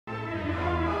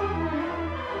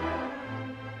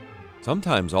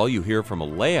Sometimes all you hear from a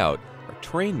layout are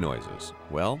train noises.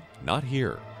 Well, not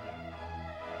here.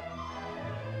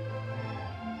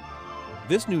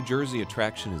 This New Jersey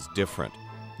attraction is different.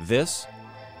 This,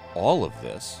 all of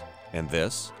this, and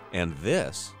this, and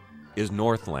this is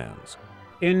Northlandz.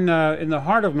 In the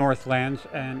heart of Northlandz,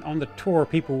 and on the tour,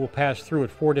 people will pass through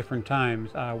it 4 different times.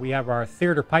 We have our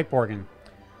theater pipe organ.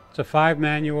 It's a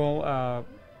 5-manual,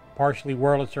 partially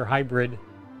Wurlitzer hybrid.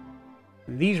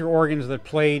 These are organs that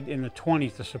played in the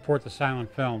 20s to support the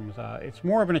silent films. It's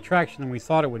more of an attraction than we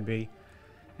thought it would be.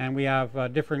 And we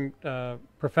have different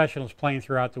professionals playing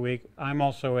throughout the week. I'm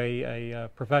also a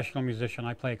professional musician.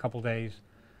 I play a couple days.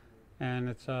 And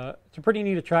it's a pretty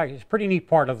neat attraction. It's a pretty neat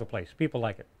part of the place. People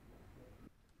like it.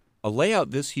 A layout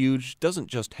this huge doesn't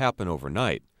just happen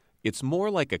overnight. It's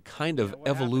more like a kind of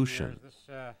evolution.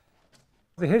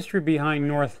 The history behind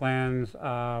Northlandz,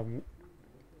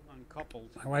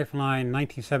 my wife and I in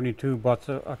 1972 bought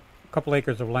a couple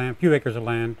acres of land, few acres of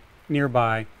land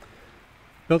nearby,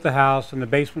 built a house, and the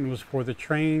basement was for the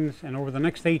trains. And over the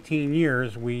next 18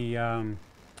 years, we added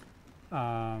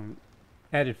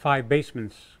 5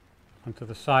 basements onto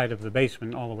the side of the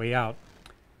basement all the way out.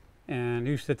 And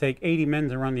it used to take 80 men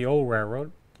to run the old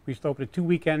railroad. We used to open it 2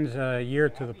 weekends a year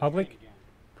to the public.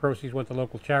 Proceeds went to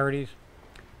local charities.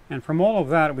 And from all of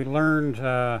that, we learned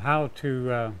how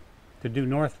to do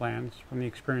Northlandz from the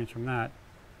experience from that.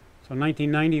 So in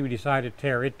 1990, we decided to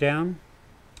tear it down.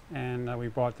 And we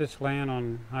bought this land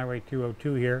on Highway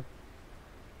 202 here,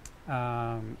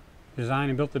 designed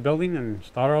and built the building, and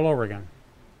started all over again.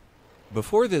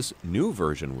 Before this new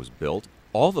version was built,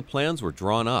 all the plans were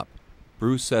drawn up.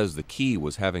 Bruce says the key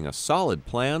was having a solid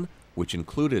plan, which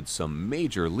included some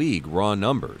major league raw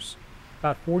numbers.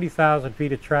 About 40,000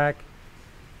 feet of track.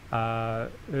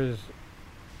 There's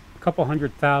a couple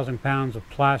 100,000 pounds of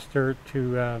plaster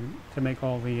to make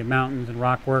all the mountains and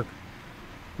rock work.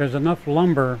 There's enough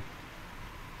lumber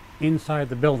inside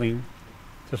the building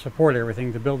to support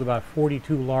everything to build about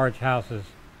 42 large houses.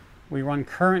 We run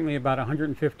currently about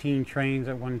 115 trains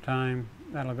at one time.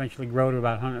 That'll eventually grow to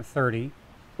about 130.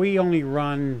 We only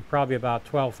run probably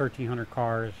about 1,300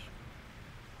 cars.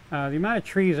 The amount of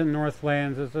trees in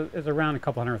Northlandz is around a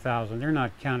couple 100,000. They're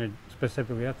not counted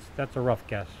specifically. That's a rough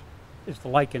guess. It's the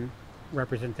lichen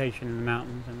representation in the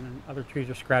mountains, and then other trees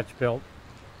are scratch built.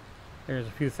 There's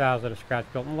a few thousand that are scratch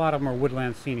built, and a lot of them are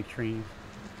woodland scenic trees.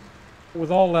 With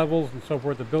all levels and so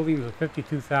forth, the building is a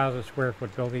 52,000 square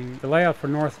foot building. The layout for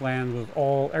Northlandz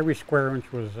was every square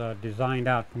inch was designed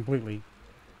out completely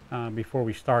before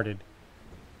we started.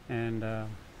 And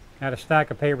had a stack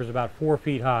of papers about 4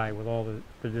 feet high with all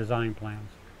the design plans.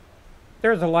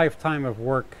 There's a lifetime of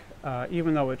work,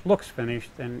 even though it looks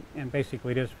finished, and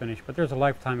basically it is finished, but there's a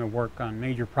lifetime of work on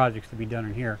major projects to be done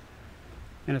in here.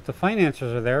 And if the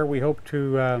finances are there, we hope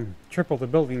to triple the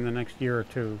building in the next year or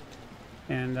two.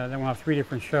 And then we'll have 3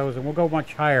 different shows, and we'll go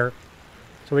much higher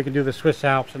so we can do the Swiss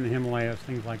Alps and the Himalayas,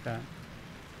 things like that.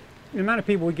 The amount of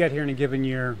people we get here in a given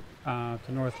year to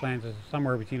Northlandz is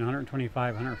somewhere between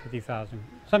 125 and 150,000.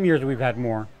 Some years we've had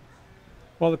more.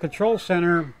 Well, the control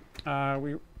center,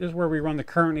 this is where we run the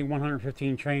currently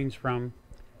 115 trains from.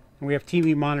 And we have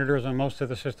TV monitors on most of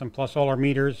the system, plus all our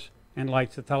meters and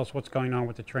lights that tell us what's going on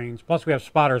with the trains. Plus we have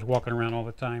spotters walking around all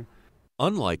the time.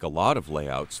 Unlike a lot of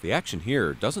layouts, the action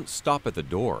here doesn't stop at the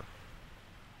door.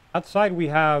 Outside we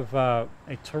have a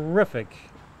terrific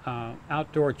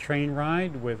outdoor train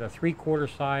ride with a 3/4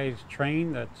 size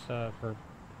train that's for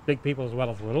big people as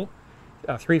well as little,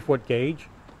 a 3-foot gauge.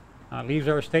 Leaves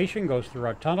our station, goes through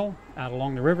our tunnel, out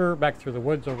along the river, back through the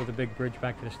woods, over the big bridge,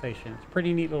 back to the station. It's a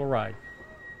pretty neat little ride.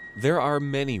 There are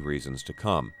many reasons to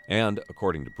come, and,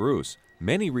 according to Bruce,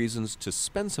 many reasons to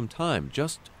spend some time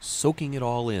just soaking it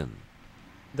all in.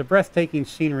 The breathtaking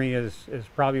scenery is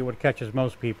probably what catches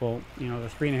most people. You know, the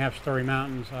 3.5-story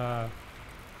mountains,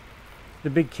 the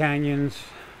big canyons.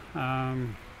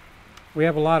 We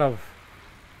have a lot of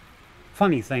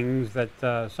funny things that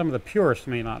some of the purists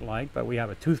may not like, but we have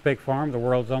a toothpick farm, the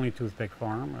world's only toothpick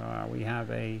farm. We have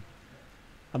a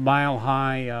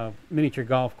mile-high miniature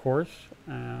golf course.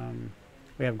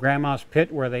 We have Grandma's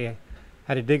Pit, where they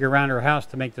had to dig around her house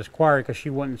to make this quarry because she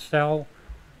wouldn't sell.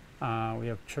 We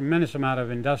have a tremendous amount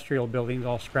of industrial buildings,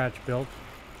 all scratch built.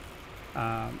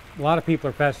 A lot of people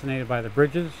are fascinated by the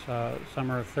bridges.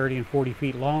 Some are 30 and 40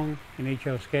 feet long in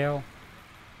HO scale.